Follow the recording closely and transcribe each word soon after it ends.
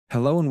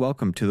Hello and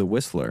welcome to The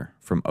Whistler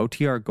from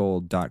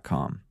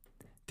OTRGold.com.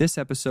 This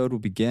episode will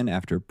begin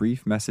after a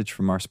brief message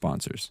from our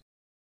sponsors.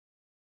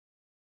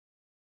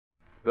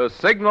 The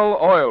Signal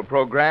Oil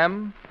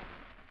Program,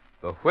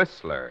 The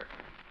Whistler.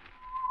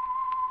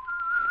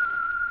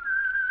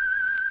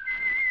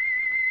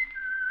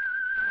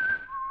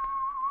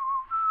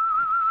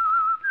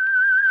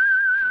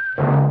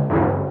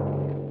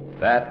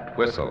 That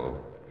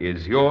whistle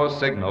is your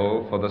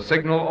signal for the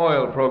Signal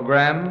Oil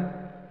Program,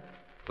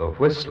 The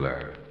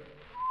Whistler.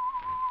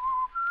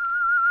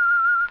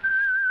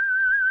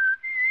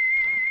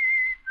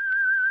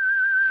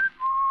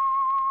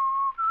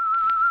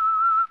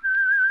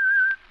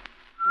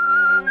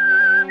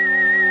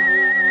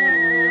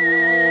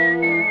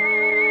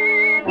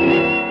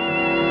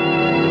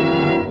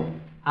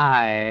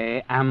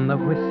 I am the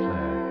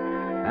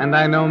Whistler, and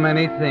I know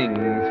many things,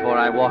 for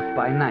I walk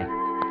by night.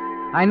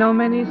 I know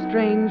many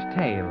strange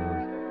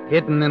tales,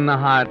 hidden in the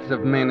hearts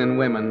of men and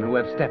women who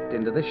have stepped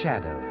into the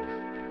shadows.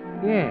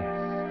 Yes,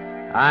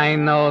 I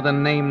know the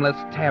nameless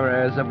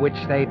terrors of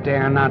which they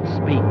dare not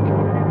speak.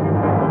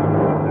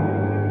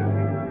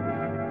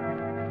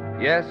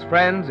 Yes,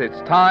 friends, it's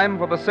time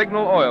for the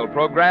Signal Oil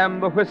Program,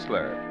 The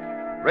Whistler.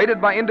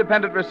 Rated by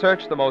independent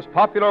research, the most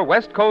popular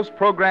West Coast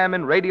program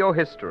in radio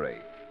history.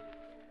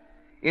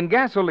 In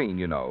gasoline,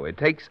 you know, it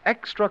takes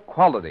extra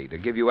quality to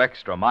give you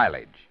extra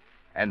mileage.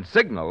 And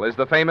Signal is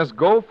the famous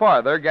Go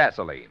Farther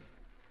gasoline.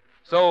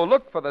 So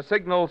look for the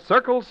Signal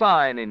circle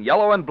sign in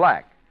yellow and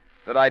black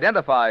that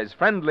identifies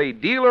friendly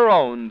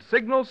dealer-owned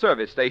Signal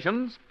service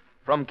stations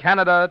from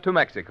Canada to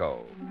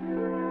Mexico.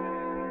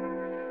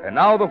 And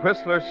now the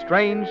Whistler's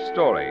strange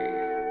story,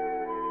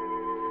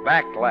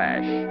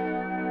 Backlash.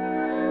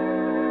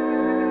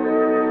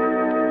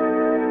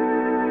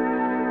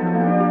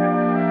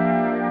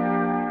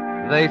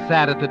 They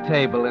sat at the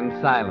table in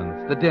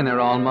silence, the dinner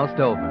almost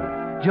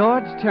over.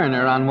 George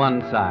Turner on one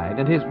side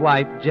and his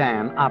wife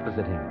Jan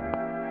opposite him.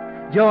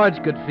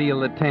 George could feel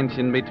the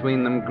tension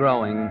between them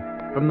growing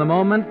from the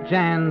moment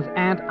Jan's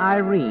Aunt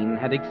Irene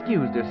had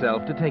excused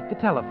herself to take the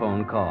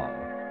telephone call.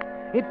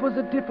 It was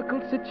a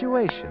difficult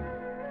situation.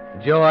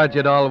 George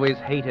had always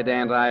hated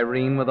Aunt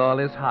Irene with all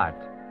his heart.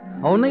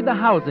 Only the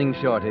housing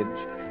shortage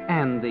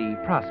and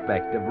the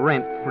prospect of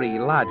rent-free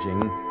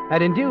lodging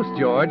had induced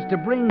George to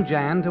bring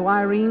Jan to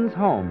Irene's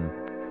home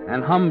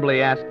and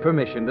humbly ask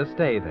permission to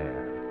stay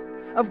there.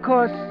 Of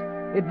course,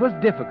 it was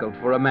difficult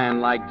for a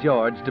man like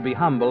George to be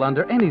humble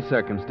under any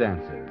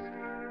circumstances,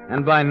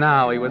 and by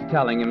now he was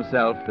telling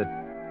himself that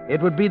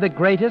it would be the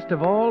greatest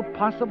of all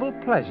possible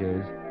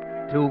pleasures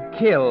to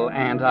kill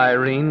Aunt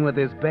Irene with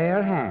his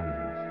bare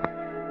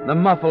hands. The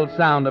muffled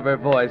sound of her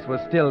voice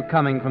was still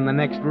coming from the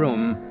next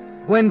room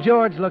when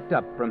George looked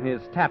up from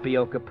his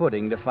tapioca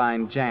pudding to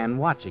find Jan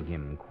watching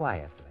him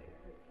quietly.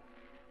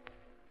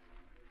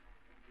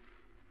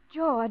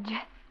 George.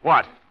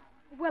 What?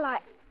 Well,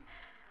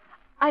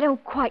 I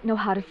don't quite know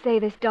how to say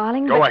this,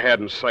 darling. Go ahead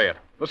and say it.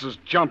 This is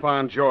Jump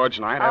on George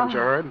night, haven't you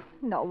heard?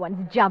 No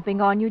one's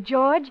jumping on you,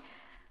 George.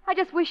 I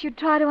just wish you'd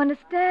try to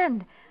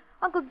understand.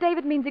 Uncle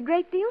David means a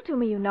great deal to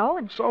me, you know,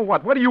 and... So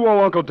what? What do you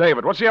owe Uncle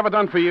David? What's he ever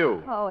done for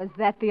you? Oh, is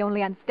that the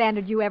only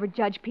standard you ever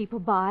judge people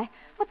by?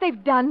 What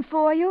they've done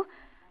for you?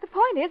 The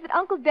point is that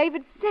Uncle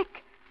David's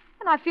sick,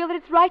 and I feel that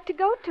it's right to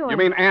go to him. You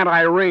mean Aunt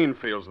Irene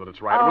feels that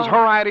it's right? Oh. It was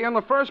her idea in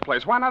the first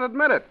place. Why not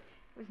admit it?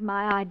 It was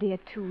my idea,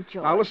 too,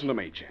 George. Now, listen to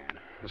me, Jan.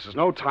 This is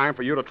no time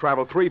for you to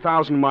travel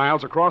 3,000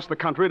 miles across the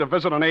country to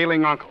visit an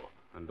ailing uncle.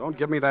 And don't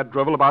give me that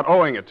drivel about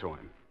owing it to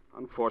him.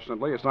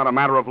 Unfortunately, it's not a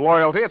matter of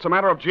loyalty, it's a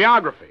matter of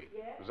geography.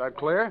 Is that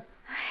clear?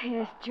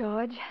 Yes,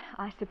 George.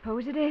 I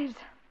suppose it is.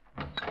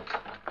 Do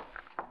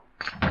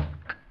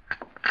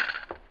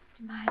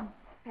you mind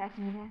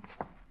passing me that?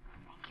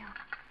 Thank you.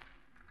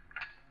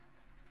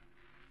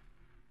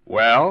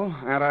 Well,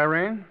 Aunt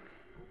Irene?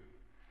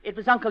 It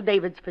was Uncle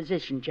David's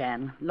physician,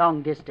 Jan,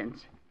 long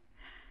distance.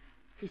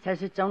 He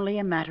says it's only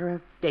a matter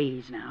of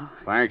days now.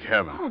 Thank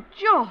heaven. Oh,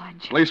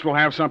 George. At least we'll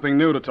have something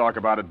new to talk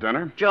about at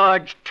dinner.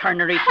 George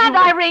Turner, if you... Aunt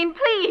Irene,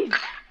 please.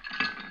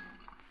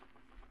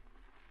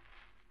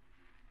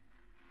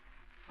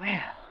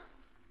 Well,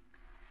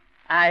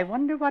 I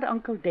wonder what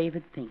Uncle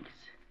David thinks.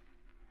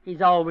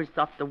 He's always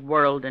thought the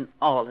world and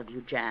all of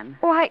you, Jan.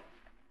 Why,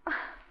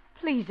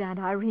 please, Aunt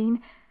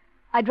Irene.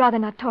 I'd rather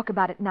not talk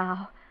about it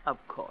now. Of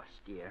course,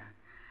 dear.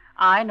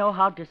 I know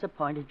how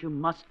disappointed you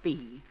must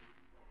be.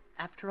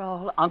 After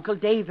all, Uncle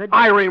David...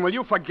 Irene, will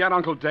you forget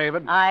Uncle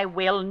David? I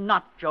will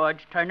not,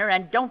 George Turner,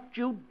 and don't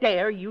you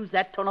dare use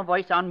that tone of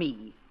voice on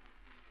me.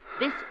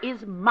 This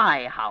is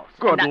my house.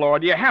 Good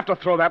Lord, you have to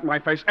throw that in my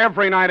face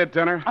every night at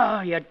dinner?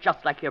 Oh, you're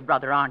just like your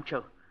brother, aren't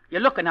you? You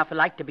look enough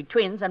alike to be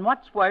twins, and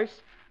what's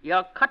worse,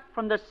 you're cut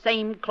from the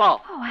same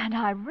cloth. Oh, Aunt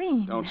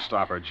Irene. Don't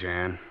stop her,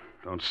 Jan.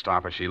 Don't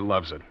stop her. She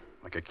loves it.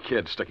 Like a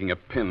kid sticking a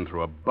pin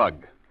through a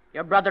bug.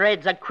 Your brother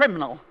Ed's a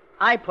criminal.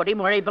 I put him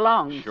where he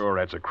belongs. Sure,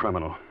 Ed's a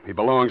criminal. He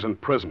belongs in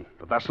prison,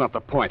 but that's not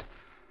the point.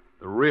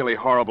 The really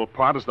horrible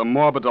part is the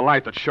morbid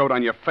delight that showed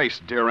on your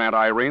face, dear Aunt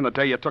Irene, the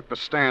day you took the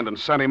stand and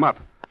sent him up.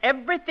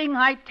 Everything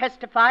I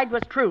testified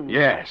was true.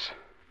 Yes.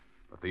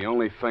 But But the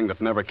only thing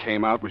that never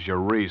came out was your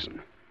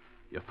reason.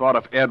 You thought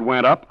if Ed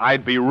went up,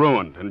 I'd be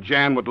ruined, and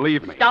Jan would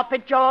leave me. Stop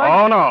it, George.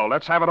 Oh, no.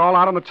 Let's have it all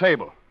out on the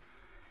table.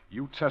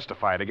 You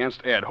testified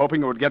against Ed,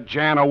 hoping it would get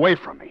Jan away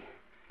from me.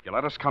 You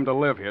let us come to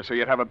live here so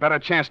you'd have a better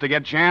chance to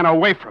get Jan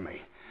away from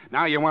me.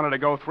 Now you wanted to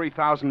go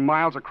 3,000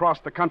 miles across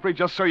the country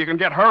just so you can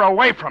get her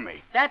away from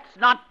me. That's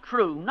not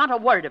true. Not a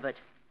word of it.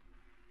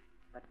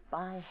 But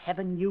by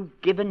heaven,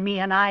 you've given me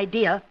an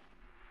idea.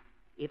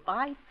 If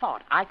I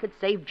thought I could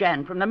save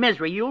Jan from the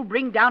misery you'll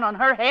bring down on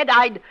her head,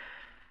 I'd...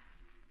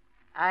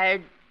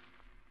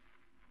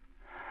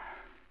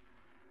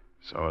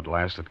 So at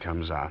last it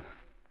comes out.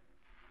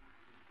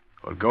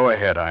 Well, go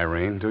ahead,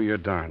 Irene. Do your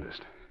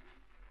darndest.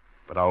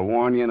 But I'll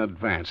warn you in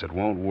advance, it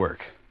won't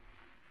work.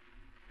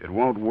 It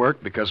won't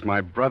work because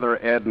my brother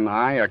Ed and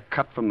I are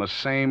cut from the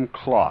same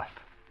cloth.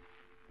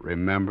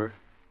 Remember?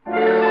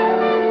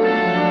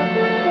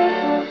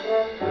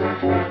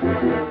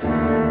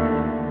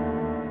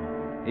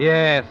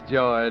 Yes,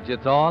 George,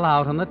 it's all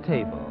out on the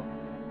table.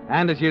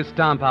 And as you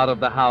stomp out of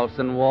the house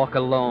and walk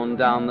alone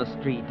down the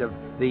street of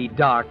the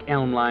dark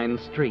elm-lined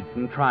street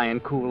and try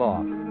and cool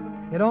off,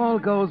 it all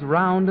goes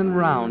round and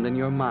round in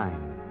your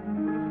mind.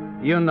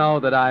 You know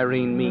that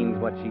Irene means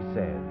what she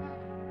says.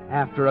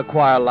 After a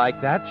quarrel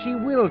like that, she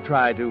will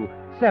try to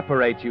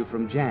separate you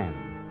from Jan.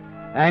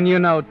 And you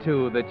know,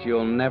 too, that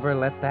you'll never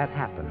let that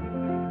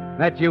happen.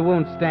 That you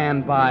won't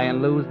stand by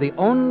and lose the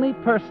only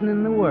person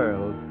in the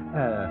world,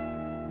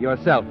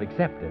 yourself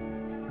excepted,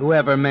 who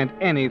ever meant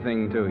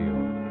anything to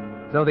you.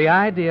 So the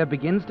idea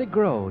begins to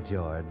grow,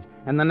 George,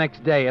 and the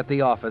next day at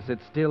the office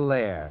it's still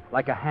there,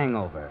 like a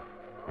hangover,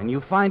 and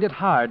you find it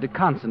hard to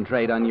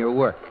concentrate on your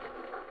work.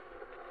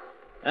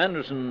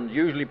 Anderson's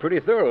usually pretty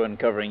thorough in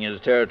covering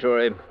his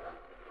territory.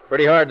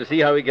 Pretty hard to see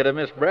how he could have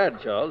missed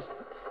Bradshaw's.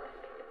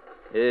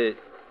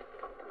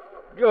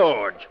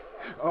 George.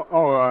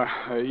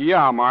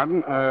 Yeah,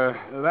 Martin.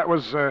 That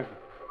was,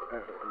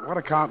 what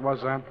account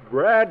was that?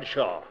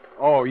 Bradshaw.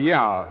 Oh,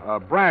 yeah,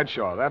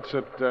 Bradshaw. That's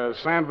at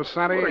San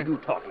Vicente? What are you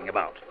talking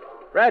about?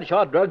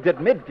 Bradshaw drugged at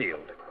Midfield.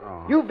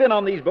 Oh. You've been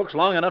on these books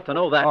long enough to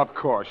know that. Of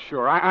course,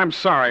 sure. I'm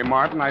sorry,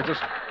 Martin. I just...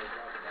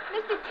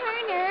 Mr.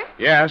 Turner,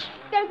 Yes?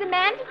 there's a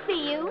man to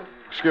see you.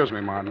 Excuse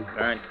me, Martin. All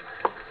right.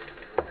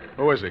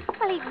 Who is he?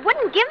 Well, he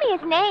wouldn't give me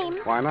his name.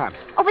 Why not?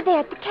 Over there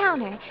at the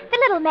counter. The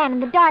little man in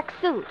the dark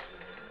suit.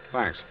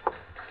 Thanks.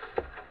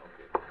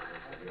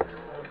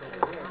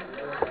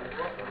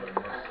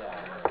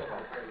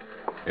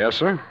 Yes,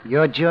 sir?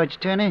 You're George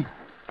Turner?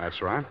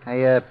 That's right.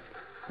 I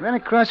ran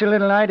across a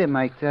little item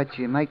I thought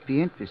you might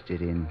be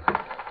interested in.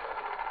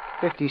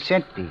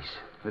 50-cent piece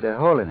with a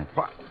hole in it.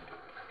 What?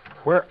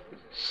 Where?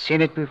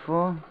 Seen it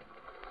before?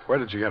 Where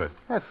did you get it?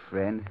 A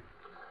friend.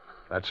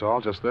 That's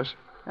all? Just this?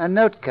 A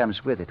note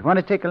comes with it. Want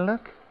to take a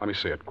look? Let me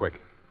see it,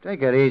 quick.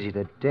 Take it easy.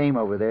 The dame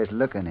over there's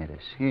looking at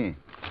us. Here.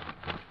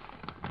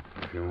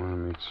 If you want to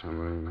meet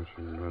somebody,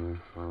 mention your brother,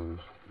 father's...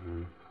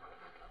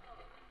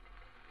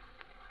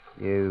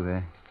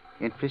 You,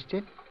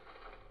 interested?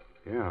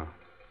 Yeah.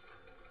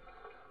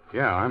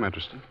 Yeah, I'm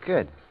interested.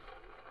 Good.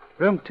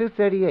 Room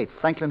 238,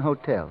 Franklin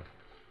Hotel.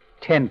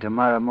 10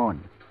 tomorrow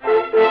morning.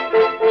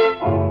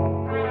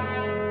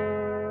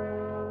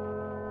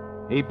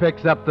 He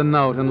picks up the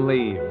note and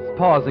leaves,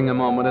 pausing a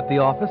moment at the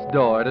office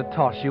door to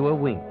toss you a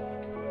wink.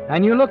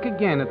 And you look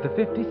again at the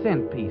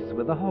 50-cent piece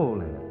with a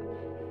hole in it.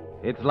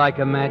 It's like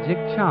a magic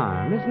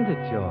charm, isn't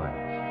it, George?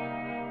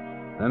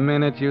 The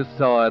minute you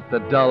saw it, the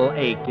dull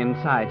ache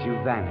inside you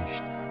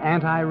vanished.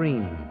 Aunt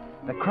Irene,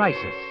 the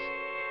crisis,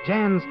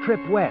 Jan's trip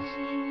west.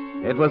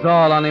 It was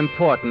all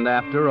unimportant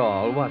after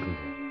all, wasn't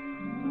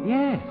it?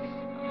 Yes,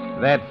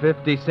 that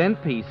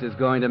 50-cent piece is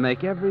going to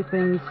make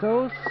everything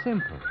so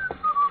simple.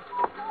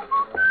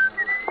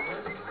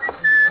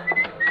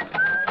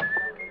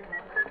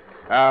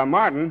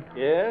 Martin,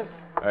 Yes?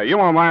 you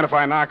won't mind if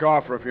I knock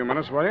off for a few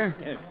minutes, will you?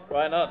 Yeah,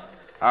 why not?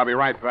 I'll be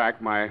right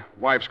back. My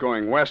wife's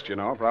going west, you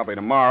know, probably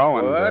tomorrow,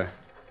 and... What?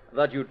 I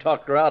thought you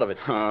talked her out of it.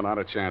 Oh, not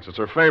a chance. It's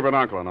her favorite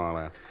uncle and all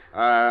that.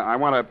 I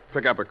want to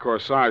pick up a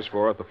corsage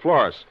for her at the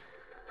florist.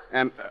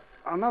 And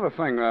another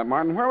thing,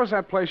 Martin, where was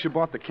that place you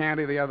bought the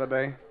candy the other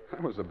day?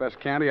 That was the best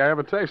candy I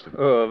ever tasted.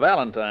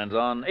 Valentine's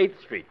on 8th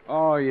Street.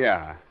 Oh,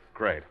 yeah.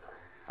 Great.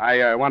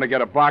 I want to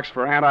get a box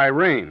for Aunt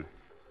Irene.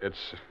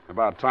 It's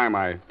about time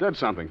I did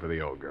something for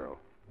the old girl.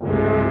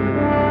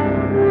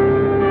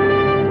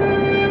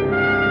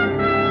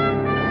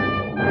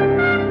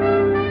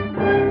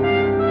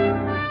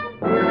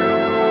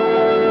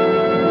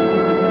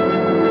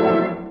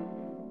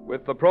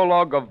 With the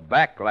prologue of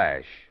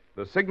Backlash,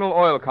 the Signal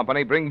Oil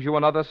Company brings you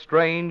another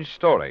strange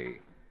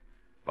story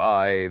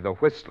by The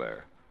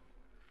Whistler.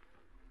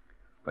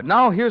 But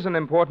now here's an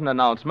important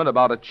announcement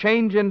about a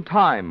change in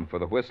time for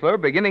The Whistler.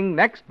 Beginning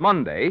next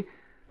Monday,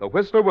 The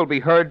Whistler will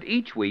be heard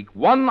each week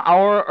 1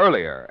 hour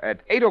earlier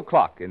at 8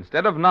 o'clock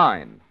instead of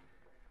 9.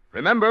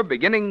 Remember,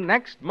 beginning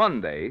next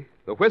Monday,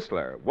 The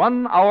Whistler,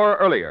 1 hour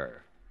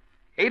earlier,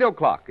 8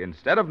 o'clock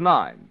instead of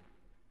 9.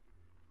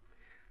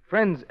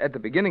 Friends, at the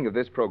beginning of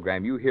this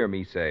program, you hear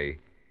me say,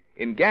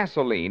 In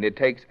gasoline, it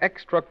takes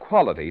extra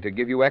quality to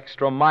give you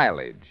extra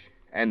mileage,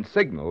 and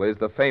Signal is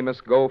the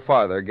famous Go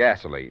Farther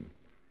gasoline.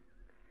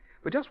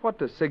 But just what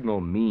does Signal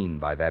mean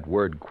by that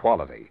word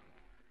quality?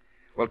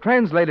 Well,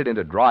 translated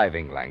into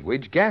driving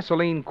language,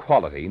 gasoline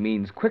quality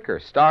means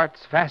quicker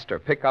starts, faster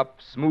pickup,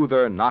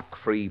 smoother,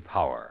 knock-free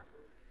power.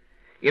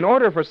 In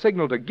order for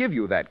Signal to give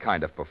you that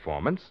kind of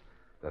performance,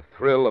 the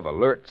thrill of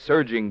alert,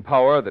 surging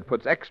power that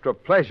puts extra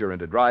pleasure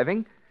into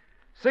driving,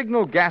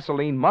 Signal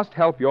gasoline must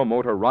help your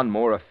motor run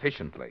more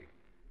efficiently.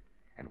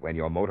 And when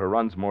your motor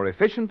runs more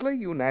efficiently,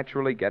 you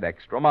naturally get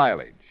extra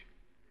mileage.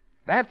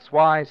 That's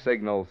why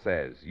Signal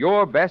says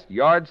your best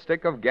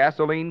yardstick of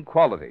gasoline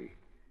quality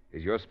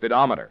is your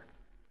speedometer.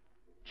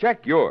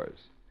 Check yours,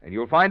 and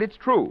you'll find it's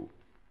true.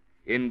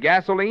 In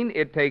gasoline,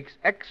 it takes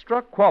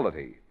extra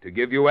quality to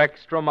give you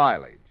extra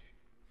mileage.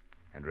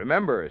 And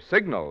remember,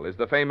 Signal is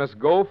the famous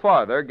Go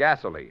Farther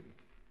gasoline.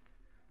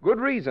 Good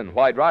reason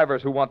why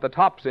drivers who want the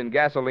tops in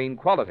gasoline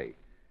quality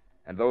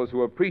and those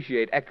who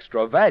appreciate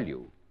extra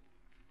value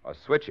are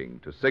switching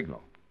to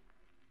Signal.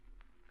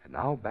 And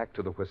now back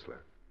to the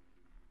Whistler.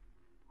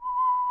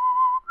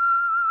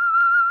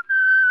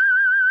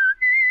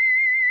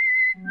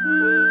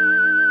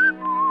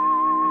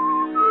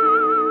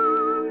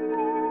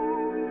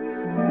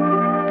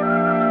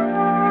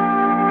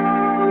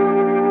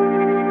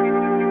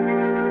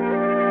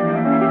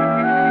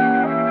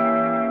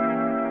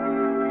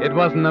 It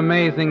was an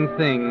amazing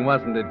thing,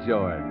 wasn't it,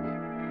 George?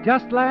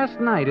 Just last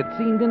night it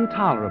seemed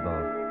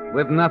intolerable,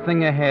 with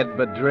nothing ahead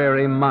but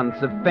dreary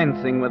months of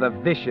fencing with a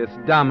vicious,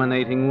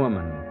 dominating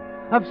woman,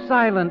 of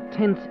silent,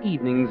 tense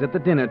evenings at the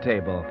dinner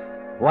table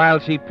while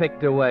she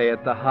picked away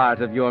at the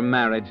heart of your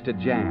marriage to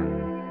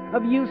Jan,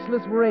 of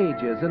useless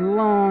rages and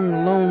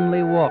long,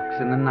 lonely walks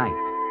in the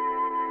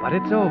night. But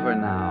it's over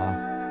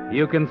now.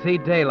 You can see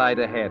daylight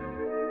ahead,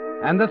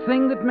 and the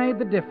thing that made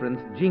the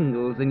difference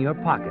jingles in your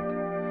pocket.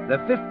 The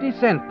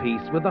 50-cent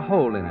piece with a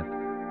hole in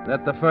it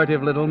that the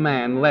furtive little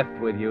man left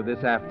with you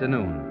this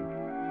afternoon.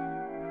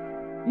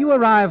 You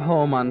arrive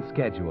home on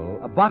schedule,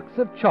 a box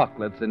of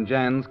chocolates and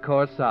Jan's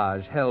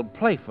corsage held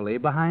playfully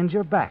behind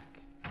your back.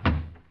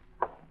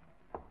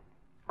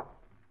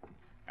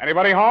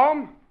 Anybody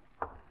home?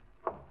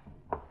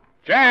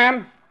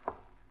 Jan?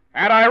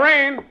 Aunt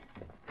Irene?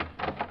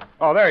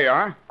 Oh, there you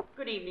are.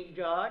 Good evening,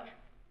 George.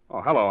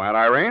 Oh, hello, Aunt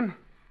Irene.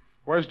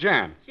 Where's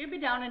Jan? She'll be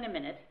down in a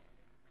minute.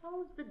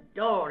 Close the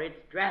door. It's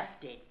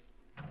drafty.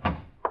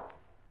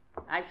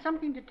 I've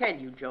something to tell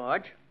you,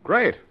 George.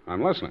 Great.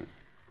 I'm listening.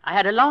 I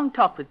had a long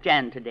talk with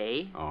Jan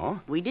today.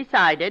 Oh? We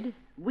decided,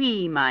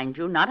 we, mind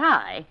you, not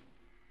I,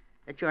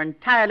 that you're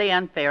entirely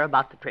unfair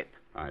about the trip.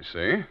 I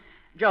see.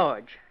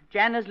 George,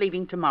 Jan is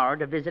leaving tomorrow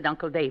to visit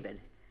Uncle David,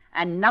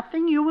 and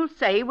nothing you will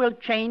say will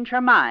change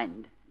her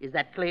mind. Is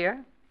that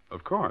clear?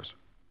 Of course.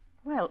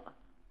 Well,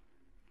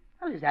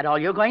 is that all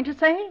you're going to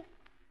say?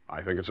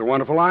 I think it's a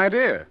wonderful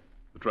idea.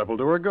 The trip will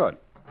do her good.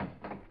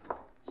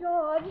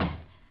 George,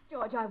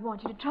 I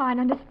want you to try and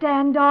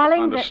understand,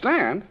 darling.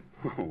 Understand?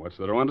 What's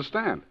there to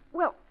understand?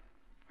 Well,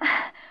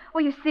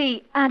 you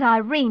see, Aunt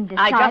Irene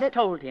decided... I just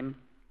told him.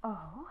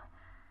 Oh?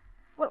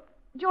 Well,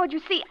 George,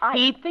 you see,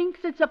 He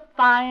thinks it's a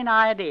fine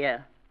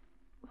idea.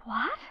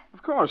 What?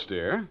 Of course,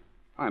 dear.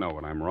 I know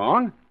when I'm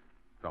wrong.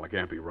 A fella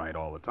can't be right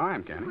all the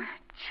time, can he?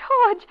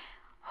 George,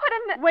 what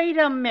in the... Wait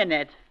a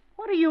minute.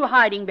 What are you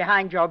hiding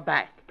behind your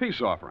back?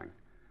 Peace offering.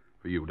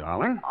 For you,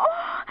 darling.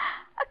 Oh,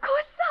 a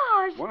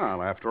corsage.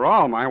 Well, after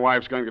all, my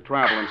wife's going to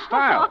travel in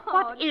style.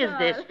 What is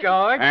this,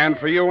 George? And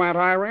for you, Aunt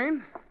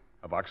Irene,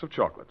 a box of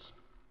chocolates.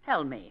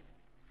 Tell me,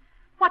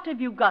 what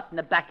have you got in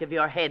the back of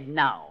your head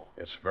now?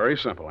 It's very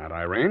simple, Aunt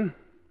Irene.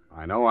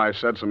 I know I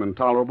said some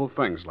intolerable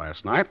things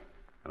last night,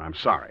 and I'm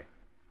sorry.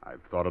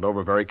 I've thought it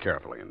over very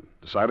carefully and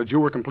decided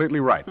you were completely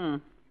right.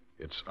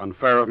 It's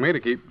unfair of me to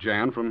keep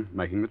Jan from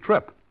making the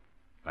trip.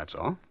 That's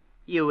all.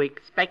 You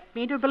expect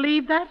me to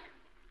believe that?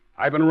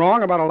 I've been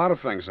wrong about a lot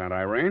of things, Aunt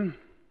Irene.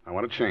 I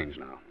want to change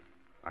now.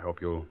 I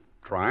hope you'll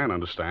try and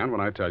understand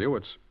when I tell you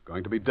it's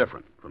going to be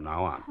different from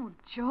now on. Oh,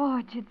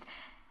 George,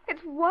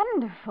 it's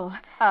wonderful.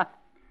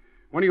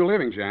 When are you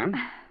leaving, Jan?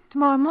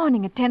 Tomorrow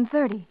morning at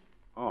 10:30.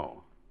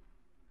 Oh.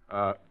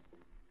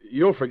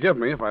 You'll forgive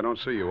me if I don't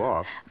see you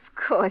off. Of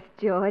course,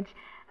 George.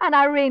 Aunt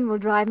Irene will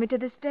drive me to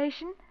the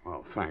station.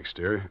 Well, thanks,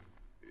 dear.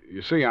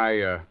 You see,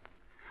 I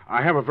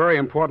have a very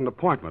important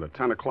appointment at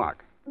 10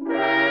 o'clock.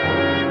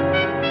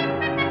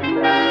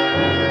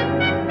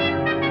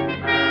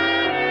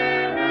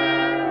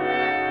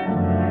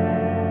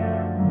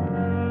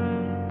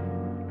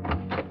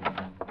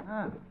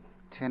 Oh,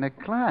 10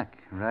 o'clock.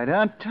 Right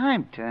on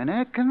time,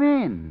 Turner. Come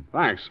in.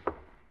 Thanks.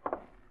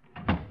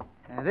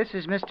 This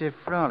is Mr.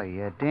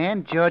 Frawley.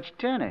 Dan, George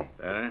Turner.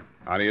 Turner?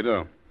 How do you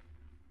do?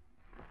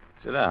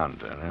 Sit down,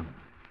 Turner.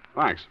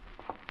 Thanks.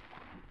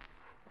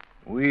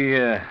 We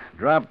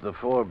dropped the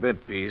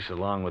 4-bit piece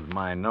along with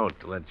my note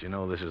to let you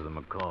know this is the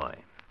McCoy.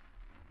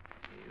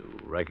 You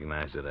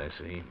recognize it, I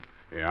see.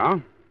 Yeah?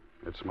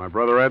 It's my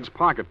brother Ed's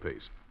pocket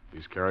piece.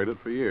 He's carried it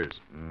for years.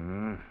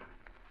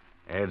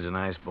 Ed's a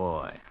nice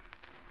boy.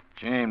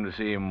 Shame to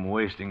see him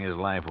wasting his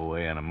life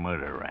away on a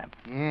murder rap.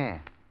 Yeah.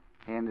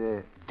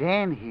 And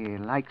Dan here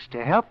likes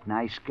to help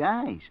nice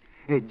guys.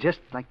 Just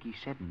like he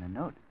said in the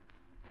note.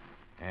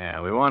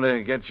 Yeah, we want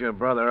to get your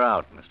brother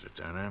out, Mr.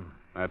 Turner.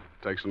 That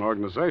takes an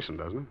organization,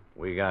 doesn't it?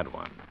 We got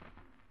one.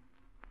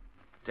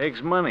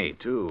 Takes money,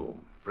 too.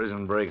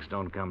 Prison breaks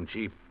don't come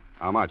cheap.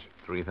 How much?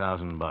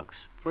 $3,000.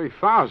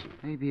 3,000.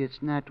 Maybe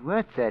it's not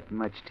worth that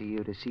much to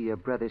you to see your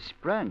brother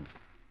sprung.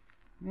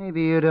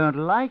 Maybe you don't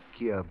like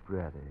your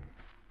brother.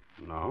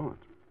 No,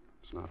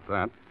 it's not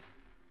that.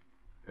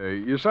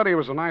 You said he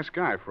was a nice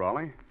guy,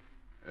 Frawley.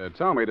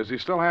 Tell me, does he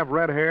still have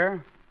red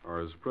hair?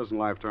 Or has prison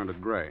life turned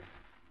it gray?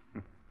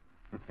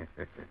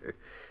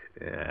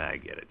 Yeah, I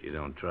get it. You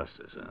don't trust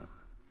us, huh?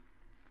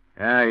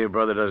 Yeah, your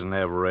brother doesn't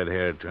have red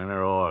hair,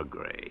 Turner, or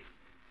gray.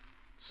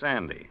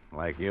 Sandy,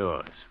 like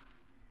yours.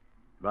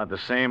 About the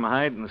same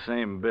height and the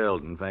same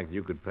build. In fact,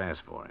 you could pass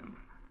for him.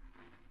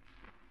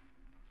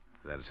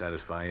 Does that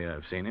satisfy you?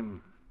 I've seen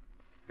him.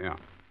 Yeah.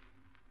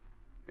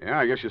 Yeah,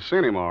 I guess you've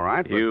seen him all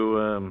right.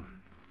 But...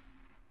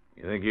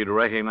 You think you'd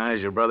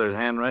recognize your brother's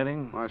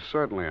handwriting? Why,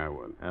 certainly I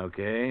would.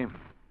 Okay.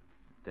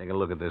 Take a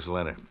look at this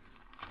letter.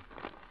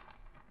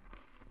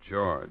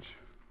 George,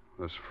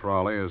 this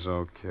Frawley is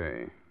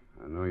okay.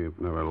 I know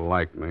you've never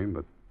liked me,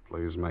 but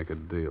please make a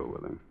deal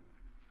with him.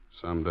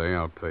 Someday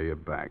I'll pay you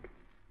back.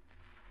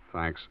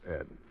 Thanks,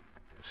 Ed.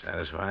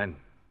 Satisfied?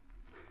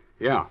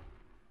 Yeah.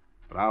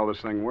 But how'll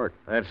this thing work?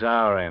 That's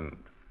our end.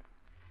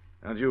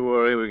 Don't you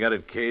worry, we got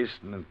it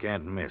cased and it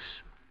can't miss.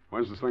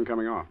 When's this thing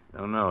coming off?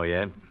 Don't know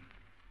yet.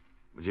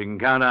 But you can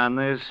count on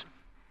this.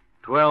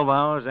 12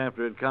 hours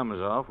after it comes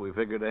off, we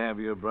figure to have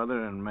your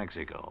brother in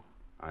Mexico.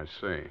 I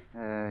see.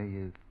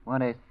 You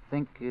want to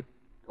think it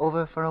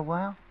over for a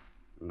while?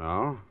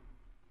 No.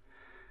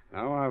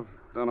 No, I've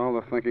done all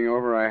the thinking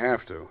over I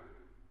have to.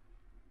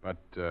 But,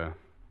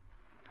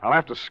 I'll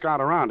have to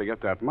scout around to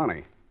get that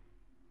money.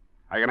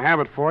 I can have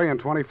it for you in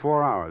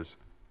 24 hours.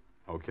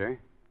 Okay?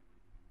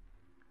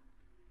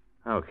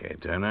 Okay,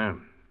 Turner.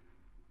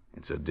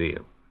 It's a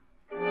deal.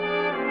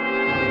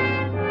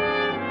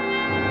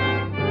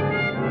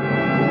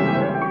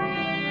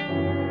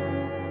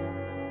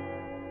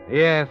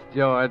 Yes,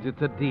 George,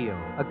 it's a deal.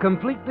 A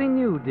completely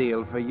new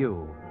deal for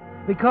you.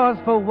 Because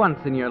for once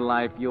in your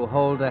life, you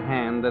hold a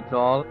hand that's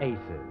all aces.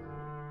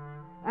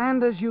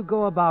 And as you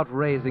go about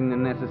raising the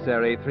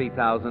necessary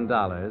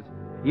 $3,000,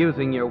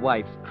 using your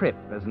wife's trip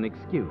as an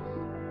excuse,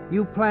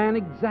 you plan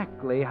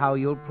exactly how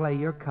you'll play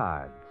your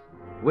cards.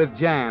 With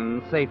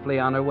Jan safely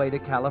on her way to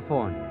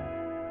California.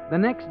 The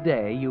next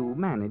day, you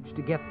manage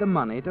to get the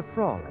money to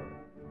Frawley.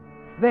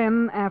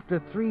 Then, after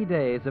 3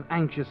 days of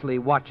anxiously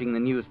watching the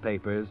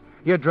newspapers,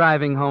 you're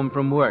driving home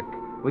from work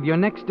with your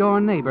next-door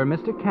neighbor,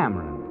 Mr.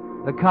 Cameron,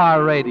 the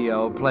car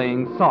radio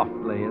playing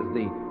softly as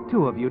the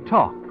two of you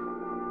talk.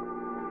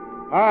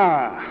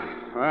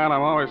 Well, I'm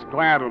always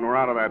glad when we're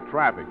out of that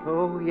traffic.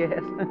 Oh,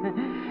 yes.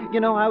 You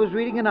know, I was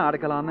reading an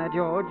article on that,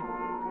 George.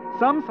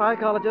 Some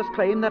psychologists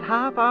claim that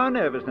half our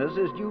nervousness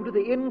is due to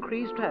the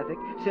increased traffic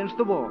since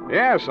the war.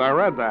 Yes, I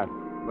read that.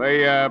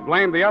 They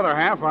blamed the other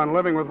half on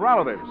living with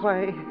relatives.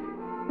 Why,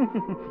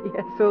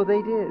 yes, so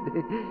they did.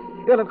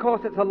 Well, of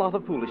course, it's a lot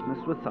of foolishness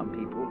with some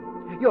people.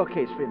 Your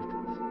case, for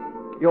instance.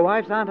 Your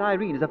wife's Aunt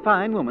Irene is a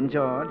fine woman,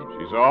 George.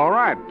 She's all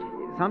right.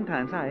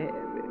 Sometimes I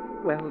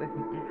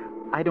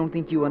don't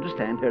think you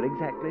understand her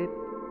exactly.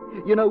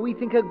 You know, we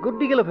think a good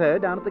deal of her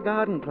down at the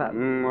garden club.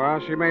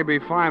 Well, she may be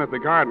fine at the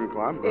garden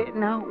club. But...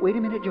 Now, wait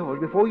a minute, George.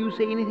 Before you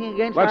say anything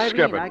against Let's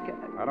Irene, skip it.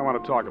 I don't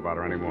want to talk about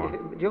her anymore.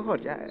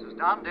 George, This is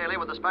Don Daly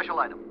with a special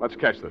item. Let's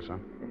catch this, huh?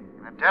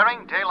 In a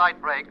daring daylight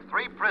break,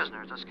 3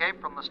 prisoners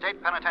escaped from the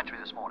state penitentiary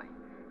this morning,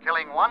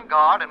 killing 1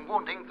 guard and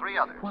wounding 3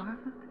 others. What?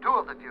 2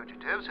 of the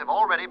fugitives have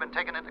already been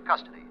taken into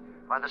custody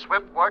by the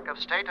swift work of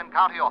state and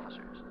county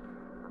officers.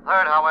 The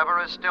 3rd, however,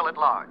 is still at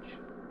large.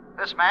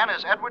 This man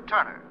is Edward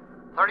Turner,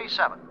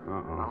 37,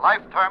 a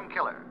life-term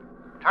killer.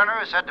 Turner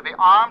is said to be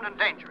armed and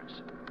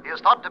dangerous. He is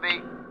thought to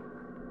be...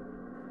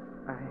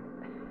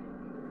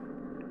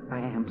 I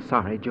am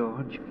sorry,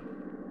 George.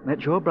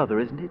 That's your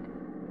brother, isn't it?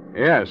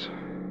 Yes.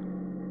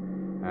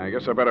 I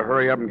guess I better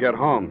hurry up and get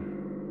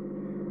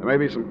home. There may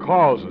be some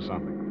calls or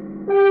something.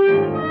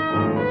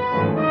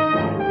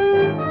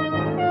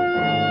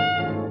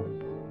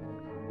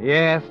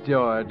 Yes,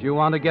 George, you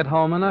want to get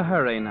home in a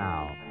hurry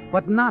now,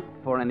 but not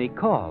for any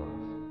calls.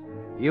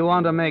 You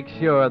want to make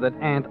sure that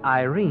Aunt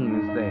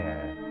Irene is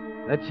there,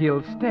 that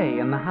she'll stay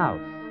in the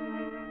house.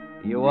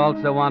 You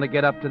also want to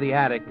get up to the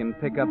attic and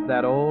pick up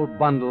that old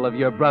bundle of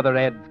your brother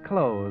Ed's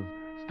clothes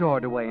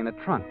stored away in a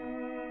trunk.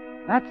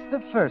 That's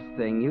the first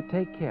thing you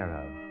take care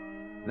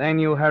of. Then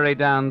you hurry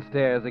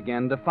downstairs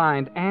again to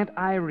find Aunt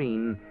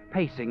Irene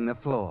pacing the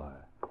floor.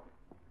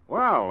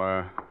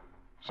 Well,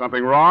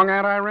 something wrong,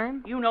 Aunt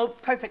Irene? You know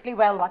perfectly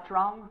well what's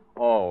wrong.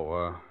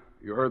 Oh,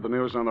 you heard the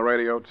news on the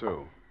radio,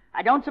 too.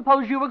 I don't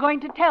suppose you were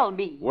going to tell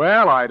me.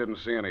 Well, I didn't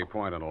see any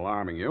point in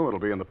alarming you. It'll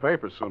be in the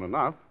paper soon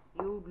enough.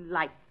 You'd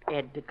like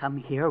Ed to come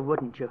here,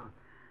 wouldn't you?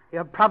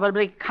 You're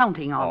probably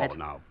counting on it. Oh,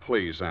 now,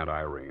 please, Aunt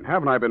Irene.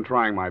 Haven't I been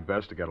trying my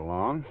best to get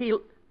along?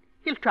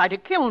 He'll try to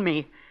kill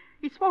me.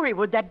 He swore he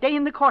would that day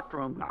in the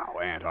courtroom. Now,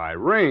 Aunt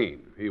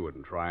Irene, he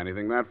wouldn't try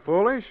anything that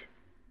foolish.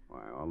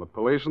 Why, all the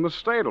police in the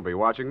state will be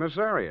watching this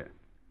area.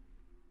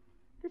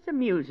 This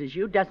amuses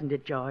you, doesn't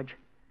it, George?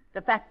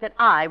 The fact that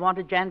I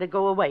wanted Jan to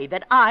go away,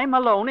 that I'm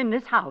alone in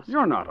this house.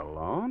 You're not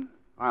alone.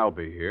 I'll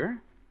be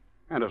here.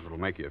 And if it'll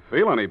make you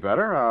feel any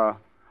better,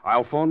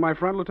 I'll phone my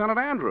friend Lieutenant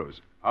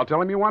Andrews. I'll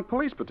tell him you want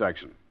police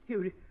protection.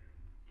 You'd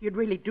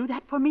really do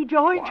that for me,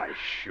 George? Why,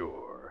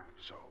 sure.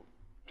 So,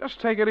 just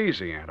take it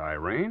easy, Aunt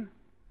Irene.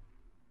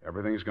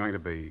 Everything's going to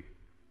be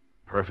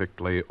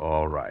perfectly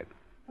all right.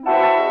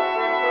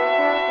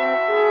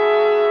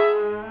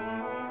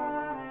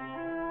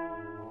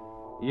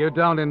 You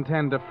don't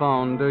intend to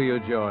phone, do you,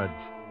 George?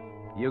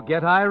 You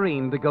get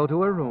Irene to go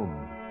to her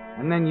room,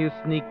 and then you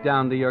sneak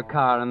down to your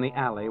car in the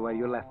alley where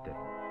you left it.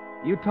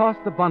 You toss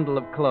the bundle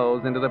of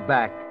clothes into the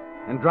back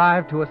and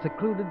drive to a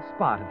secluded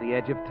spot at the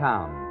edge of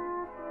town.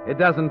 It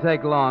doesn't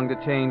take long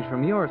to change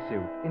from your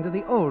suit into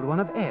the old one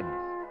of Ed's,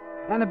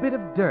 and a bit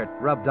of dirt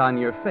rubbed on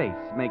your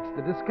face makes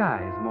the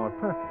disguise more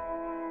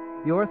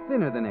perfect. You're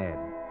thinner than Ed,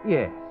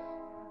 yes,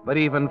 but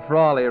even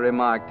Frawley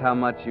remarked how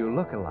much you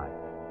look alike.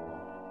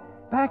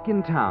 Back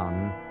in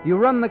town, you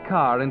run the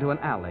car into an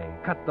alley,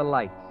 cut the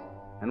lights,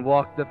 and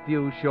walk the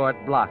few short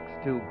blocks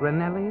to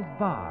Granelli's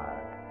Bar,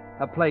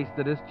 a place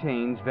that has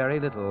changed very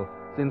little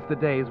since the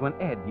days when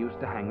Ed used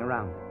to hang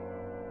around.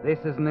 This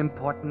is an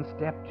important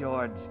step,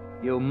 George.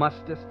 You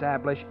must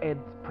establish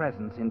Ed's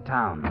presence in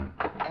town.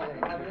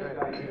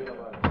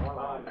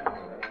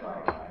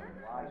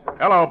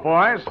 Hello,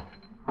 boys.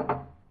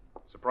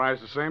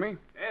 Surprised to see me?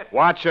 Yes.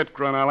 Watch it,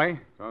 Granelli.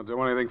 Don't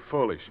do anything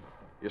foolish.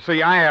 You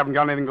see, I haven't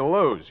got anything to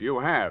lose. You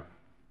have.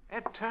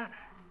 Ed Turner.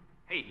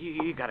 Hey,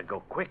 you gotta go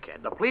quick,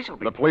 Ed. The police will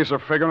be... The police are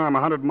figuring I'm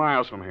 100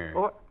 miles from here.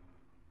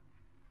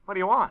 What do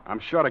you want? I'm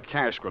short of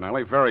cash,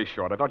 Granelli. Very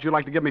short. I thought you'd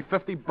like to give me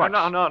 $50.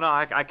 No.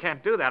 I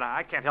can't do that.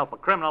 I can't help a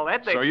criminal,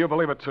 Ed. So you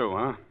believe it, too,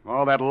 huh?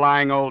 All that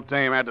lying old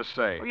dame had to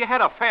say. Well, you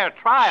had a fair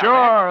trial,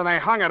 Sure, Ed. and they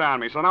hung it on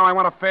me, so now I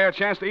want a fair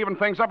chance to even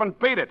things up and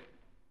beat it.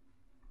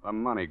 The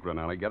money,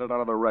 Granelli. Get it out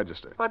of the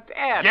register. But,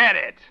 Ed... Get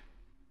it!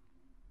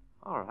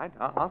 All right,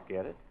 I'll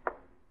get it.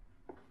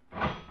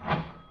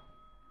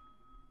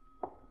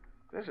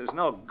 This is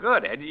no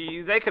good, Ed.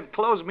 They could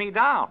close me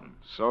down.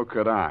 So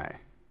could I.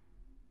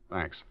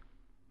 Thanks.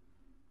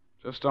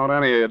 Just don't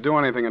any of you do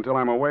anything until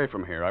I'm away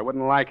from here. I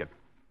wouldn't like it.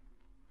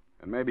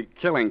 And maybe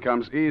killing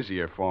comes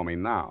easier for me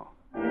now.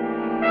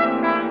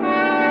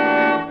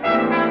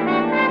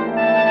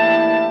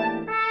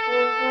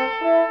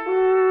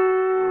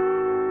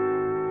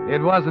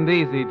 It wasn't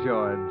easy,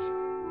 George.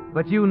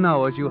 But you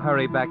know as you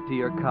hurry back to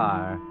your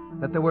car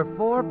that there were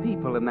 4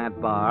 people in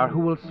that bar who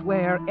will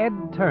swear Ed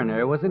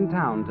Turner was in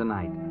town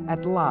tonight,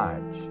 at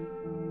large.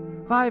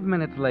 5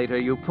 minutes later,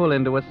 you pull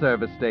into a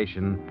service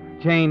station,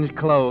 change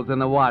clothes in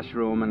the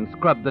washroom, and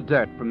scrub the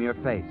dirt from your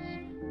face.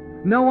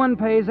 No one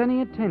pays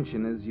any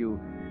attention as you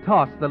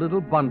toss the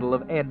little bundle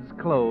of Ed's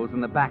clothes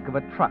in the back of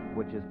a truck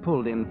which is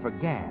pulled in for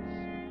gas.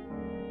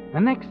 The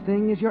next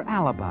thing is your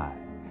alibi,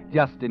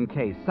 just in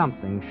case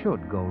something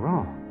should go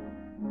wrong.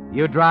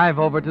 You drive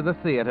over to the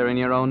theater in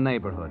your own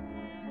neighborhood.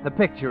 The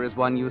picture is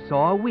one you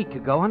saw a week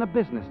ago on a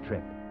business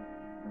trip.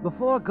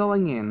 Before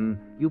going in,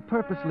 you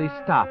purposely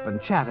stop and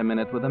chat a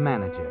minute with the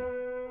manager.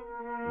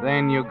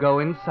 Then you go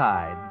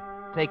inside,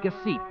 take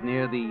a seat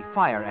near the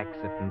fire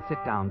exit, and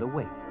sit down to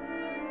wait.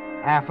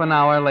 Half an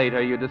hour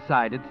later, you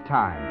decide it's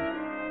time.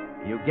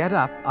 You get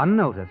up,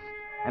 unnoticed,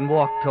 and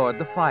walk toward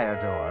the fire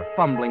door,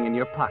 fumbling in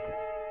your pocket.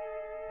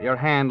 Your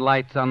hand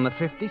lights on the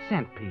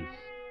 50-cent piece.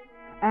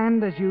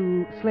 And as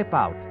you slip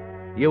out,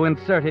 you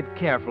insert it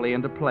carefully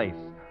into place,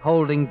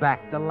 holding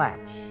back the latch.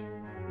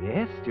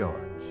 Yes, George,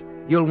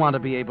 you'll want to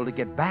be able to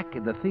get back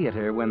in the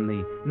theater when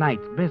the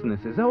night's business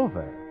is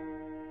over.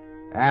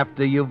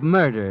 After you've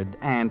murdered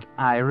Aunt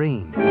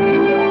Irene.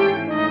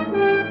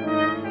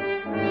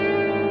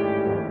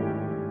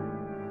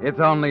 It's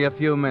only a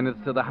few minutes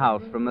to the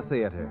house from the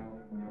theater.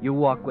 You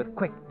walk with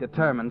quick,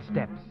 determined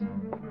steps.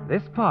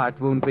 This part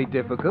won't be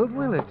difficult,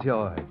 will it,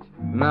 George?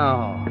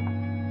 No.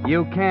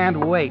 You can't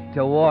wait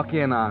to walk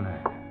in on her.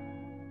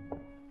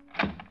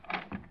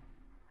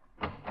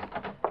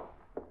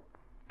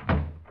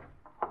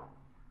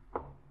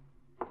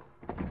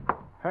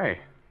 Hey,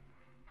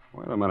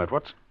 wait a minute.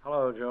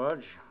 Hello,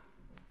 George.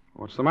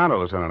 What's the matter,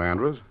 Lieutenant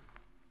Andrews?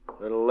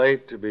 A little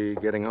late to be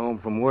getting home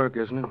from work,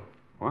 isn't it?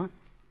 What?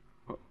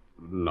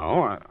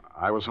 No,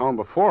 I was home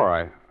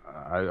before.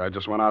 I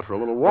just went out for a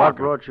little walk. What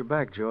brought you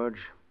back, George?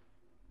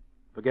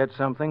 Forget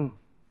something?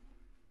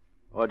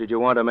 Or did you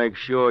want to make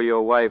sure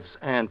your wife's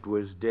aunt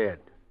was dead?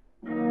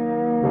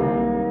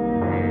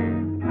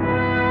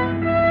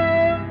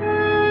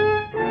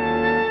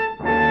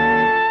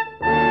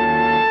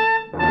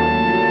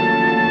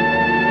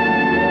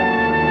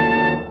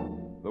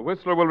 The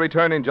Whistler will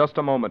return in just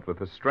a moment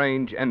with a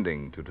strange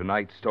ending to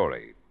tonight's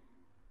story.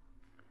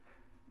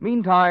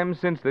 Meantime,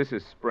 since this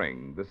is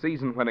spring, the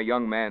season when a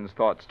young man's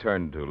thoughts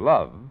turn to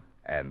love,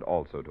 and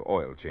also to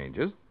oil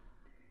changes,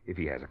 if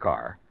he has a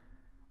car,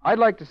 I'd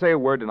like to say a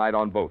word tonight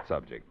on both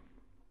subjects.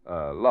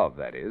 Love,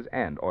 that is,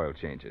 and oil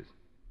changes.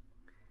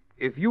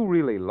 If you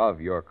really love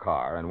your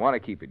car and want to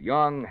keep it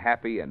young,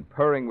 happy, and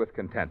purring with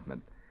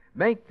contentment,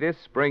 make this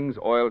spring's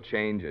oil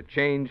change a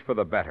change for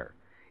the better.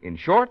 In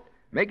short,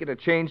 make it a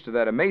change to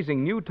that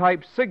amazing new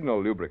type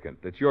Signal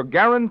lubricant that's your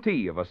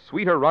guarantee of a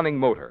sweeter running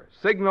motor,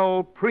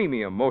 Signal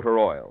Premium Motor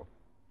Oil.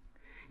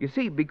 You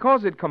see,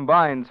 because it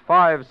combines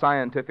 5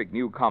 scientific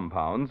new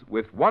compounds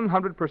with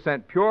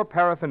 100% pure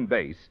paraffin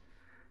base,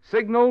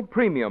 Signal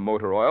Premium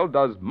Motor Oil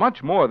does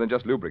much more than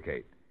just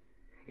lubricate.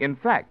 In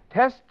fact,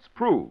 tests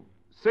prove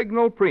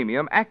Signal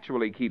Premium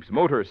actually keeps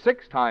motors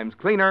 6 times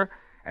cleaner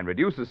and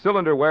reduces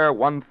cylinder wear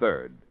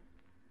 1/3.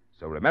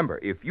 So remember,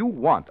 if you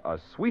want a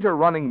sweeter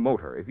running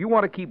motor, if you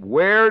want to keep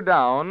wear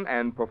down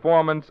and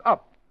performance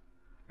up,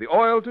 the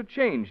oil to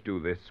change to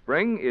this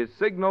spring is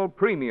Signal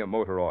Premium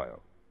Motor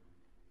Oil.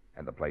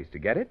 And the place to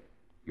get it?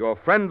 Your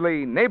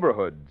friendly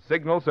neighborhood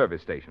Signal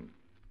service station.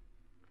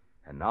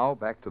 And now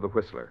back to the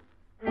Whistler.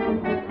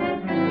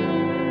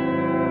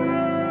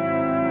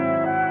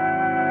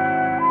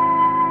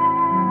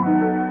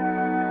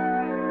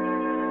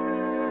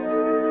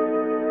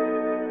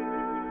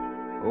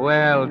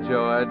 Well,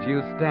 George,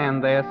 you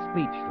stand there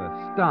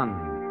speechless,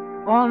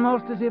 stunned,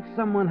 almost as if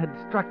someone had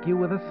struck you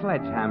with a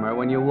sledgehammer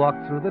when you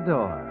walked through the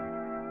door.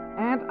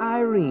 Aunt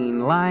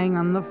Irene lying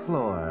on the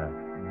floor,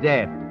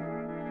 dead.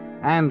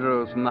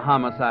 Andrews from the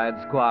homicide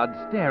squad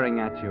staring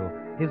at you,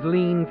 his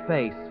lean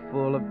face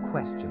full of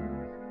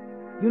questions.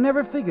 You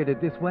never figured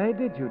it this way,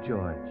 did you,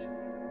 George?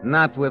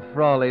 Not with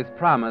Frawley's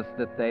promise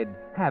that they'd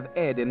have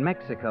Ed in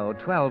Mexico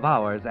 12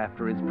 hours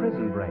after his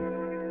prison break.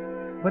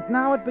 But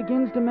now it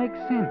begins to make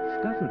sense,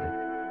 doesn't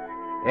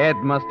it? Ed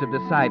must have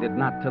decided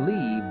not to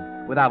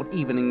leave without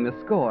evening the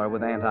score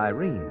with Aunt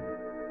Irene.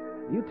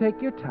 You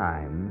take your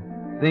time,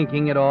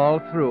 thinking it all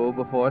through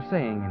before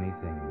saying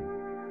anything.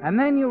 And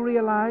then you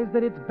realize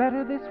that it's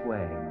better this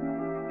way.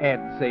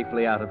 Ed's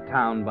safely out of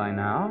town by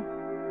now,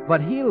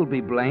 but he'll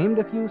be blamed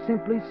if you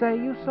simply say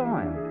you saw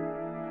him.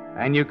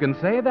 And you can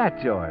say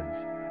that, George,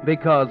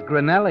 because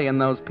Granelli and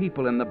those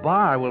people in the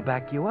bar will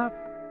back you up.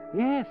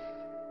 Yes,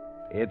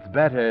 it's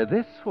better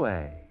this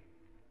way.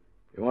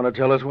 You want to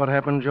tell us what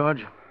happened,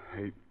 George?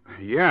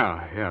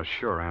 Yeah,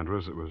 sure,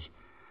 Andrews. It was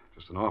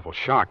just an awful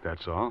shock,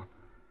 that's all.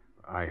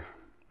 I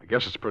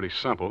guess it's pretty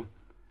simple.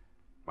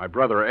 My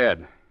brother,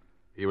 Ed,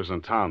 he was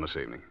in town this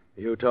evening.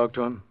 You talked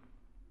to him?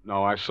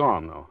 No, I saw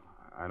him, though.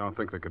 I don't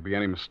think there could be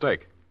any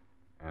mistake.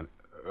 And,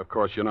 of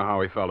course, you know how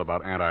he felt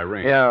about Aunt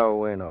Irene. Yeah,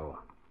 we know.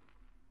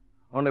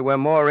 Only we're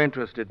more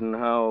interested in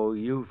how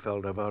you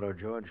felt about her,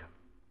 George.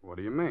 What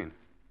do you mean?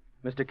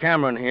 Mr.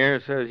 Cameron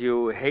here says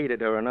you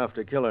hated her enough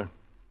to kill her.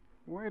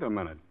 Wait a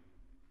minute.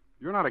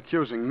 You're not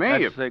accusing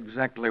me That's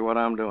exactly what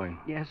I'm doing.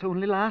 Yes,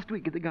 only last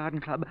week at the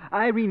garden club,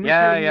 Irene was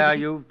Yeah, telling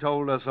me you've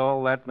told us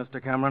all that,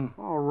 Mr. Cameron.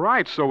 All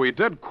right, so we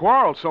did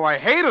quarrel, so I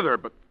hated her,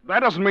 but that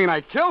doesn't mean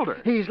I killed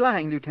her. He's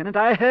lying, Lieutenant.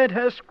 I heard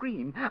her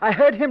scream. I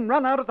heard him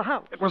run out of the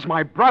house. It was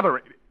my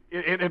brother.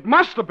 It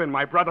must have been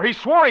my brother. He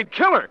swore he'd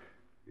kill her.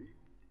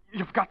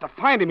 You've got to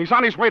find him. He's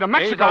on his way to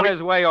Mexico. He's on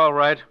his way, all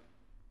right,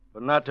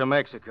 but not to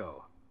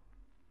Mexico.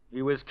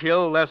 He was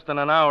killed less than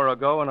an hour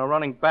ago in a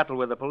running battle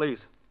with the police.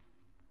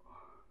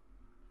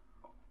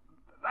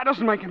 That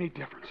doesn't make any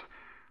difference.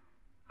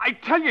 I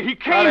tell you, he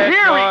came Got it,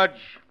 here.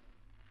 George.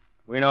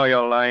 We know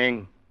you're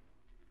lying.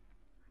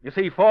 You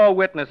see, 4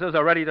 witnesses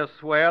are ready to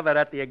swear that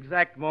at the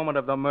exact moment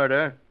of the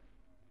murder,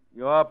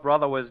 your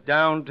brother was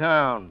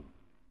downtown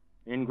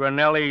in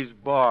Granelli's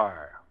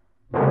bar.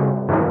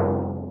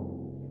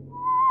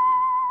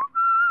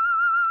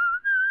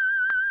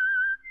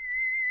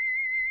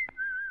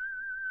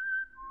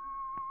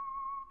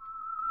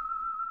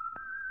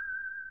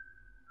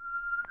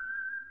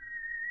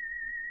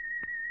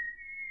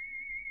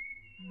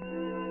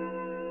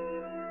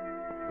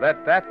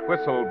 Let that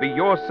whistle be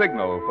your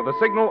signal for the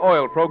Signal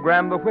Oil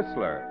program, The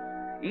Whistler.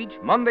 Each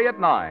Monday at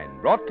 9,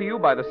 brought to you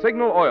by the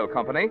Signal Oil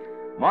Company,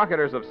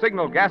 marketers of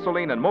Signal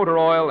gasoline and motor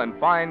oil and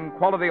fine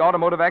quality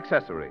automotive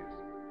accessories.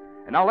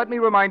 And now let me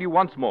remind you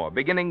once more,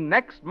 beginning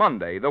next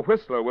Monday, The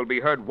Whistler will be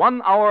heard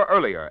 1 hour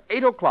earlier,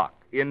 8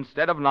 o'clock,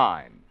 instead of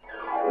 9.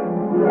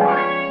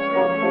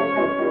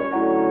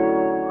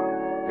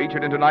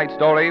 Featured in tonight's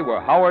story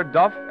were Howard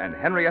Duff and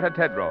Henrietta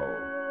Tedrow.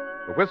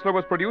 The Whistler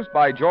was produced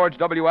by George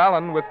W.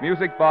 Allen with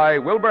music by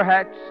Wilbur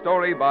Hatch,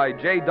 story by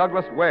J.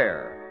 Douglas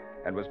Ware,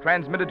 and was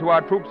transmitted to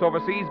our troops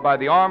overseas by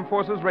the Armed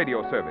Forces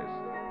Radio Service.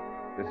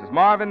 This is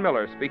Marvin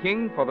Miller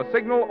speaking for the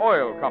Signal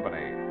Oil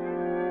Company.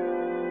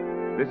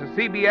 This is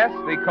CBS,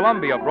 the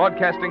Columbia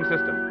Broadcasting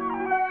System.